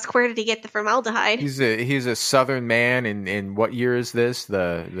have to ask, where did he get the formaldehyde? He's a Southern man. In what year is this?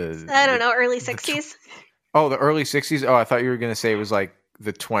 I don't know, early 60s. The early 60s? Oh, I thought you were going to say it was like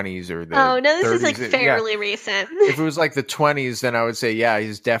the 20s or the 30s. Oh, no, this is like fairly recent. If it was like the 20s, then I would say, yeah,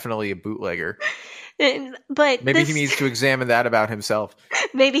 he's definitely a bootlegger. But maybe he needs to examine that about himself.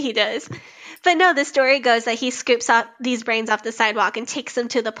 Maybe he does. But no, the story goes that he scoops up these brains off the sidewalk and takes them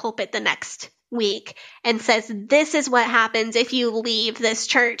to the pulpit the next week and says, this is what happens if you leave this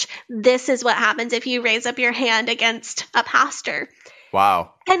church. This is what happens if you raise up your hand against a pastor.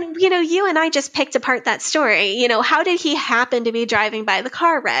 Wow. And, you and I just picked apart that story. How did he happen to be driving by the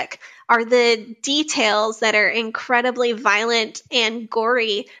car wreck? Are the details that are incredibly violent and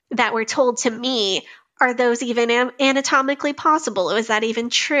gory that were told to me, are those even anatomically possible? Is that even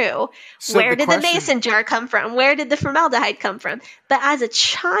true? So where did the mason jar come from? Where did the formaldehyde come from? But as a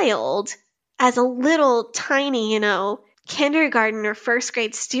child, as a little tiny, kindergarten or first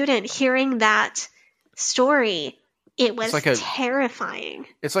grade student, hearing that story, it was terrifying.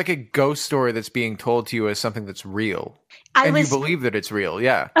 It's like a ghost story that's being told to you as something that's real. You believe that it's real,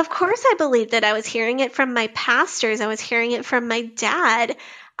 yeah. Of course I believed that. I was hearing it from my pastors. I was hearing it from my dad.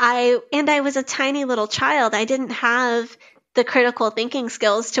 I was a tiny little child. I didn't have the critical thinking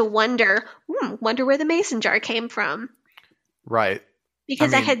skills to wonder where the mason jar came from. Right.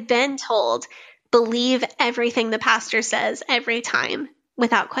 Because I had been told, believe everything the pastor says every time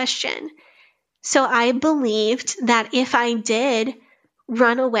without question. So I believed that if I did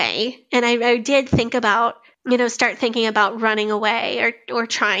run away, and I did think about, start thinking about running away or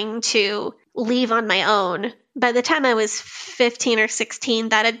trying to leave on my own. By the time I was 15 or 16,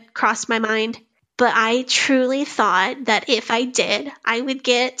 that had crossed my mind. But I truly thought that if I did, I would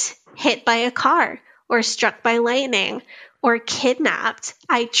get hit by a car or struck by lightning or kidnapped.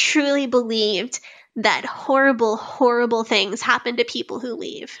 I truly believed that horrible, horrible things happen to people who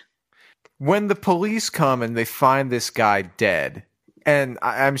leave. When the police come and they find this guy dead, and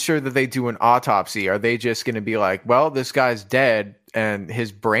I'm sure that they do an autopsy, are they just going to be like, well, this guy's dead and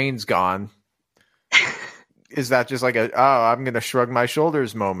his brain's gone? Is that just like I'm going to shrug my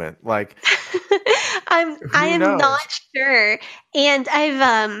shoulders moment? Like, I am not sure. And I've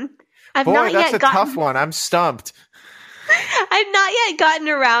Boy, not that's yet a tough one. I'm stumped. I've not yet gotten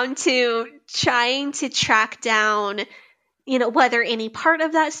around to trying to track down whether any part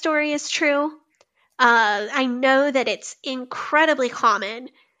of that story is true. I know that it's incredibly common.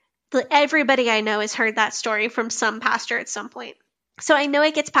 Everybody I know has heard that story from some pastor at some point. So I know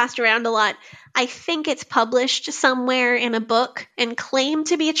it gets passed around a lot. I think it's published somewhere in a book and claimed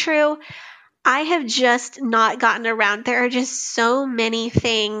to be true. I have just not gotten around. There are just so many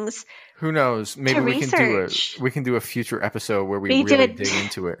things. Who knows? Maybe we can do a future episode where we really dig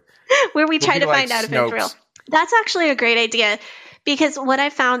into it. Where we try to find out if it's real. That's actually a great idea, because what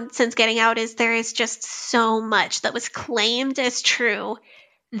I've found since getting out is there is just so much that was claimed as true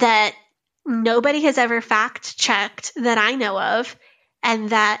that nobody has ever fact checked that I know of, and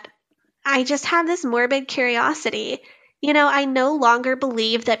that I just have this morbid curiosity. I no longer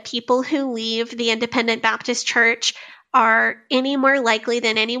believe that people who leave the Independent Baptist Church are any more likely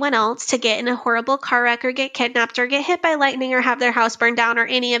than anyone else to get in a horrible car wreck or get kidnapped or get hit by lightning or have their house burned down or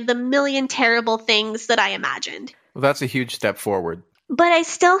any of the million terrible things that I imagined. Well, that's a huge step forward. But I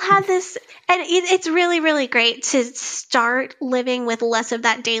still had this, and it's really, really great to start living with less of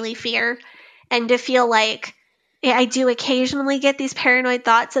that daily fear and to feel like I do occasionally get these paranoid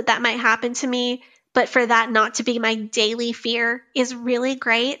thoughts that might happen to me, but for that not to be my daily fear is really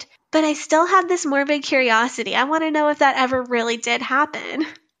great. But I still have this morbid curiosity. I want to know if that ever really did happen.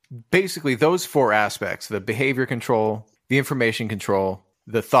 Basically, those 4 aspects, the behavior control, the information control,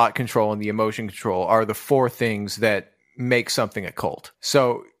 the thought control, and the emotion control, are the 4 things that make something a cult.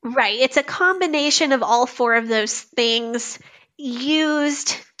 So, right. It's a combination of all 4 of those things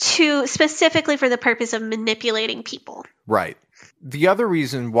used to specifically for the purpose of manipulating people. Right. The other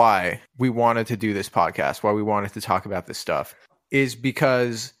reason why we wanted to do this podcast, why we wanted to talk about this stuff, is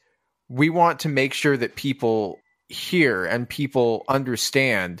because we want to make sure that people hear and people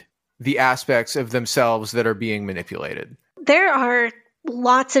understand the aspects of themselves that are being manipulated. There are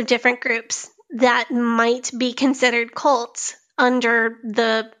lots of different groups that might be considered cults under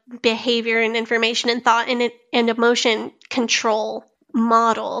the behavior and information and thought and emotion control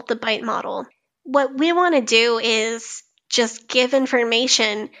model, the BITE model. What we want to do is just give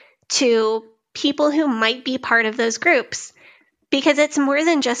information to people who might be part of those groups, because it's more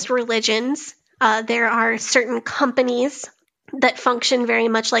than just religions. There are certain companies that function very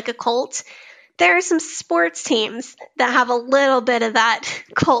much like a cult. There are some sports teams that have a little bit of that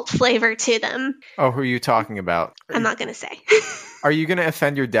cult flavor to them. Oh, who are you talking about? I'm not going to say. Are you going to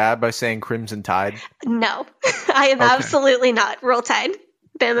offend your dad by saying Crimson Tide? No, I am absolutely not. Roll Tide.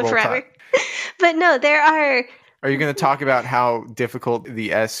 Bama forever. Tide. But no, there are... Are you going to talk about how difficult the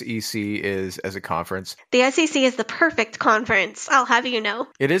SEC is as a conference? The SEC is the perfect conference, I'll have you know.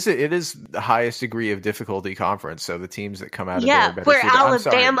 It is the highest degree of difficulty conference, so the teams that come out of there are better where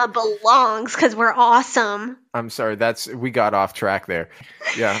Alabama belongs, because we're awesome. I'm sorry, we got off track there.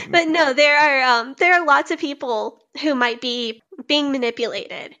 Yeah. But no, there are lots of people who might be being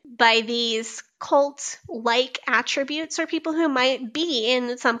manipulated by these cult-like attributes, or people who might be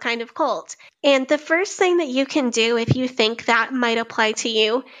in some kind of cult. And the first thing that you can do if you think that might apply to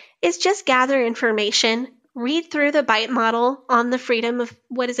you is just gather information, read through the BITE model on the freedom of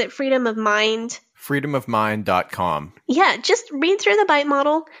mind? freedomofmind.com. Yeah, just read through the BITE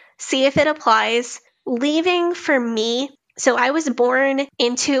model, see if it applies. Leaving for me, so I was born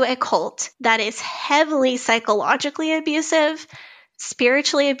into a cult that is heavily psychologically abusive,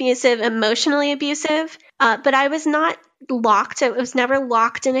 spiritually abusive, emotionally abusive, but I was not locked. I was never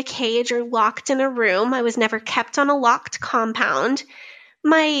locked in a cage or locked in a room. I was never kept on a locked compound.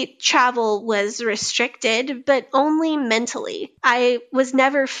 My travel was restricted, but only mentally. I was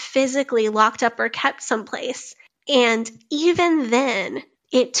never physically locked up or kept someplace. And even then,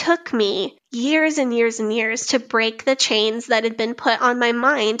 it took me years and years and years to break the chains that had been put on my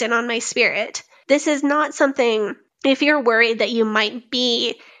mind and on my spirit. This is not something... If you're worried that you might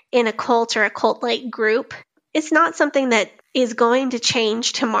be in a cult or a cult-like group, it's not something that is going to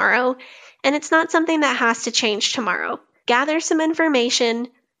change tomorrow, and it's not something that has to change tomorrow. Gather some information,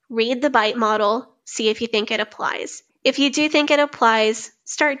 read the BITE model, see if you think it applies. If you do think it applies,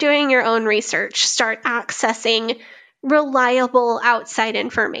 start doing your own research. Start accessing reliable outside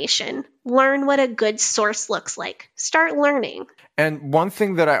information. Learn what a good source looks like. Start learning. And one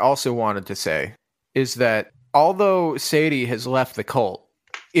thing that I also wanted to say is that although Sadie has left the cult,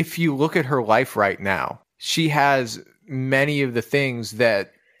 if you look at her life right now, she has many of the things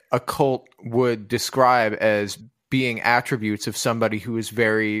that a cult would describe as being attributes of somebody who is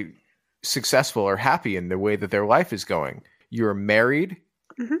very successful or happy in the way that their life is going. You're married,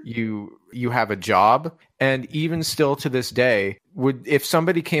 you have a job, and even still to this day, if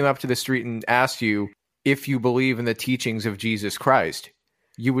somebody came up to the street and asked you if you believe in the teachings of Jesus Christ,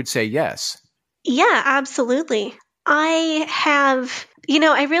 you would say yes. Yeah, absolutely. I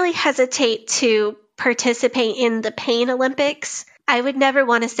really hesitate to participate in the pain Olympics. I would never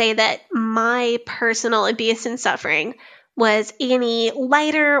want to say that my personal abuse and suffering was any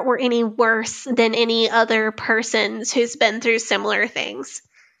lighter or any worse than any other person's who's been through similar things.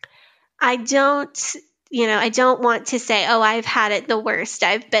 I don't want to say, oh, I've had it the worst.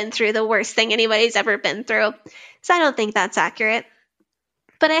 I've been through the worst thing anybody's ever been through. So I don't think that's accurate.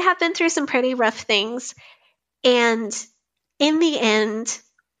 But I have been through some pretty rough things, and in the end,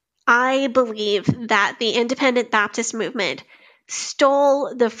 I believe that the Independent Baptist movement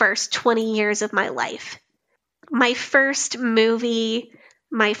stole the first 20 years of my life. My first movie,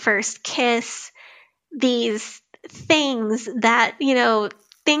 my first kiss, these things that,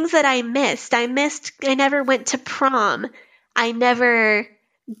 things that I missed. I never went to prom. I never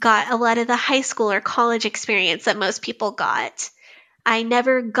got a lot of the high school or college experience that most people got. I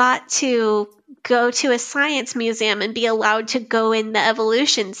never got to go to a science museum and be allowed to go in the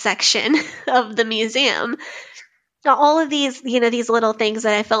evolution section of the museum. All of these, these little things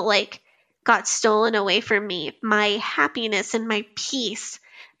that I felt like got stolen away from me, my happiness and my peace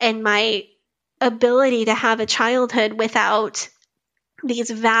and my ability to have a childhood without these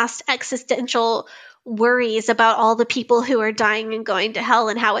vast existential worries about all the people who are dying and going to hell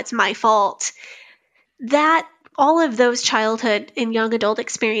and how it's my fault. That all of those childhood and young adult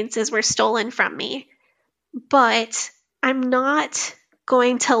experiences were stolen from me. But I'm not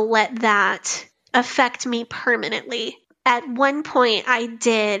going to let that affect me permanently. At one point, I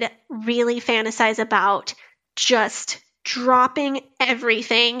did really fantasize about just dropping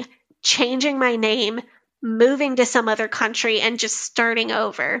everything, changing my name, moving to some other country, and just starting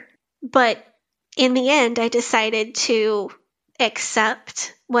over. But in the end, I decided to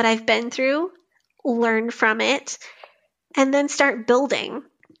accept what I've been through, learn from it, and then start building.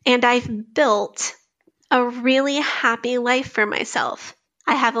 And I've built a really happy life for myself.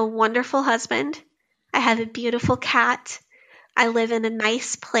 I have a wonderful husband. I have a beautiful cat. I live in a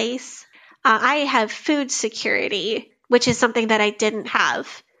nice place. I have food security, which is something that I didn't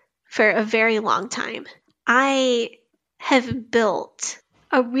have for a very long time. I have built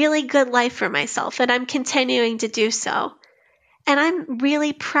a really good life for myself, and I'm continuing to do so. And I'm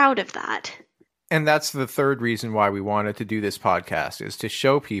really proud of that. And that's the third reason why we wanted to do this podcast, is to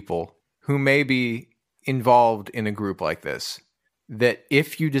show people who may be involved in a group like this that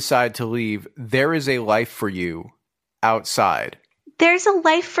if you decide to leave, there is a life for you outside. There's a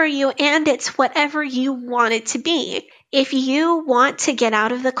life for you, and it's whatever you want it to be. If you want to get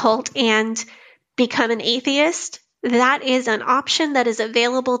out of the cult and become an atheist, that is an option that is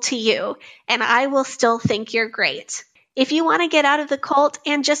available to you, and I will still think you're great. If you want to get out of the cult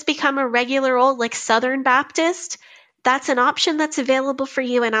and just become a regular old Southern Baptist, that's an option that's available for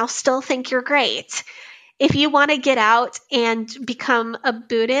you, and I'll still think you're great. If you want to get out and become a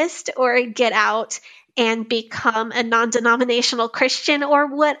Buddhist, or get out and become a non-denominational Christian, or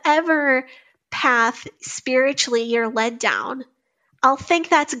whatever path spiritually you're led down, I'll think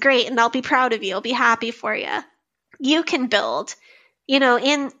that's great, and I'll be proud of you. I'll be happy for you. You can build. In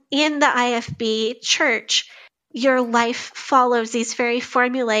the IFB church, your life follows these very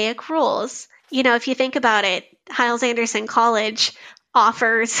formulaic rules. If you think about it, Hyles-Anderson College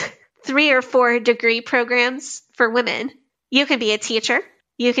offers 3 or 4 degree programs for women. You can be a teacher.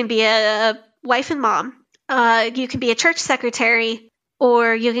 You can be a wife and mom. You can be a church secretary,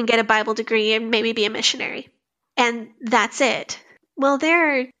 or you can get a Bible degree and maybe be a missionary. And that's it. Well,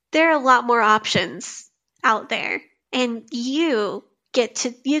 there are a lot more options out there, and you get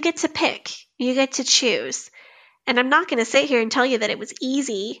to pick. You get to choose. And I'm not going to sit here and tell you that it was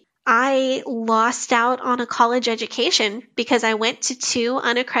easy. I lost out on a college education because I went to 2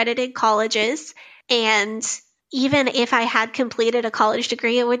 unaccredited colleges, and even if I had completed a college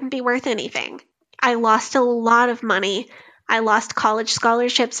degree, it wouldn't be worth anything. I lost a lot of money. I lost college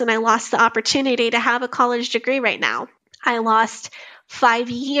scholarships, and I lost the opportunity to have a college degree right now. I lost 5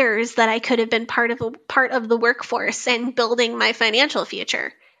 years that I could have been part of the workforce and building my financial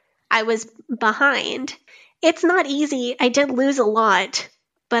future. I was behind. It's not easy. I did lose a lot,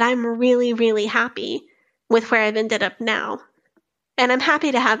 but I'm really, really happy with where I've ended up now. And I'm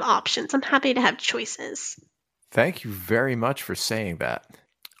happy to have options. I'm happy to have choices. Thank you very much for saying that.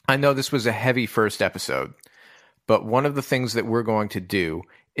 I know this was a heavy first episode, but one of the things that we're going to do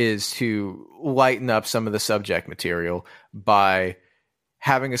is to lighten up some of the subject material by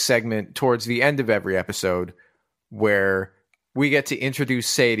having a segment towards the end of every episode where we get to introduce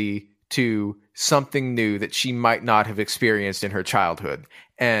Sadie to something new that she might not have experienced in her childhood.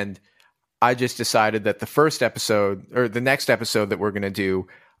 And I just decided that the first episode, or the next episode that we're going to do,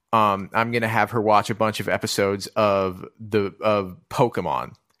 I'm going to have her watch a bunch of episodes of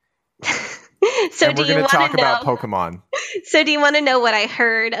Pokemon. So and we're going to talk about Pokemon. So do you want to know what I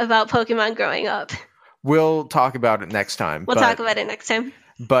heard about Pokemon growing up? We'll talk about it next time. We'll talk about it next time.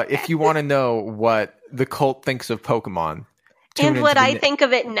 But if you want to know what the cult thinks of Pokemon, and what I think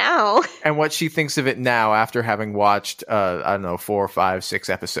of it now. And what she thinks of it now after having watched, 4, 5, 6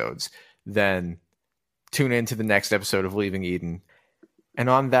 episodes, then tune into the next episode of Leaving Eden. And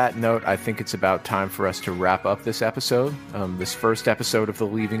on that note, I think it's about time for us to wrap up this episode, this first episode of the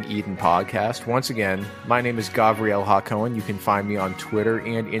Leaving Eden podcast. Once again, my name is Gavriel Hacohen. You can find me on Twitter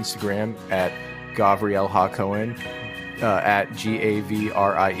and Instagram at Gavriel Hacohen, at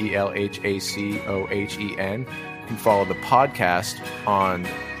GAVRIELHACOHEN. You can follow the podcast on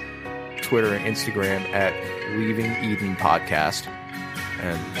Twitter and Instagram at Leaving Eden Podcast.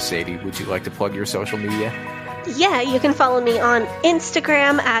 And Sadie, would you like to plug your social media? Yeah, you can follow me on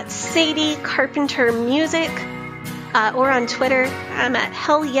Instagram at Sadie Carpenter Music, or on Twitter, I'm at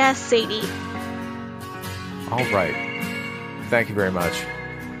Hell Yes Sadie. All right. Thank you very much.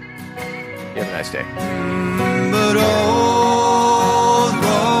 You have a nice day. But old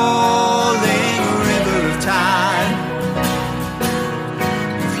rolling river of time,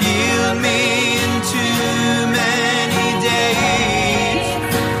 you've healed me in too many days.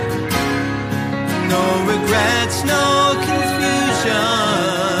 No regrets, no confusion,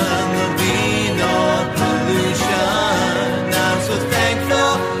 there'll be no pollution. I'm so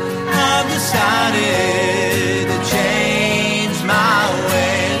thankful I've decided to change my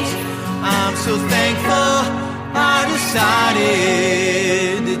ways. I'm so thankful I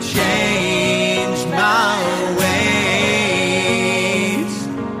decided to change my ways.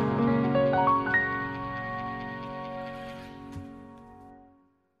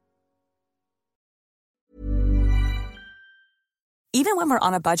 Even when we're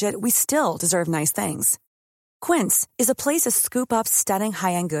on a budget, we still deserve nice things. Quince is a place to scoop up stunning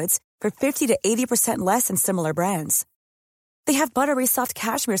high-end goods for 50 to 80% less than similar brands. They have buttery soft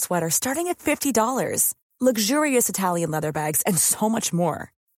cashmere sweaters starting at $50, luxurious Italian leather bags, and so much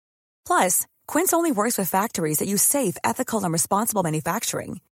more. Plus, Quince only works with factories that use safe, ethical, and responsible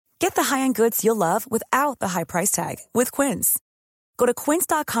manufacturing. Get the high-end goods you'll love without the high price tag with Quince. Go to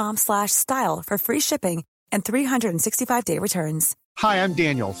quince.com/style for free shipping and 365-day returns. Hi, I'm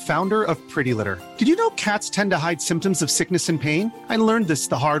Daniel, founder of Pretty Litter. Did you know cats tend to hide symptoms of sickness and pain? I learned this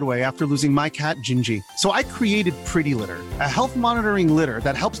the hard way after losing my cat, Gingy. So I created Pretty Litter, a health monitoring litter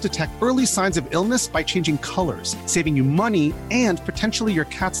that helps detect early signs of illness by changing colors, saving you money and potentially your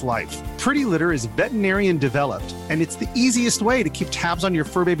cat's life. Pretty Litter is veterinarian developed, and it's the easiest way to keep tabs on your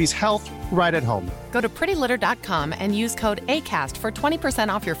fur baby's health right at home. Go to prettylitter.com and use code ACAST for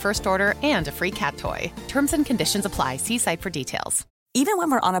 20% off your first order and a free cat toy. Terms and conditions apply. See site for details. Even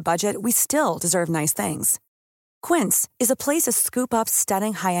when we're on a budget, we still deserve nice things. Quince is a place to scoop up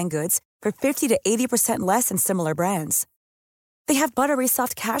stunning high-end goods for 50 to 80% less than similar brands. They have buttery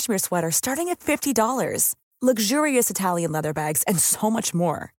soft cashmere sweaters starting at $50, luxurious Italian leather bags, and so much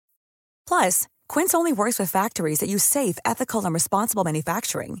more. Plus, Quince only works with factories that use safe, ethical, and responsible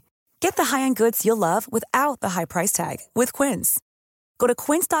manufacturing. Get the high-end goods you'll love without the high price tag with Quince. Go to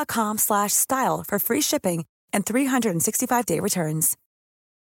quince.com/style for free shipping and 365-day returns.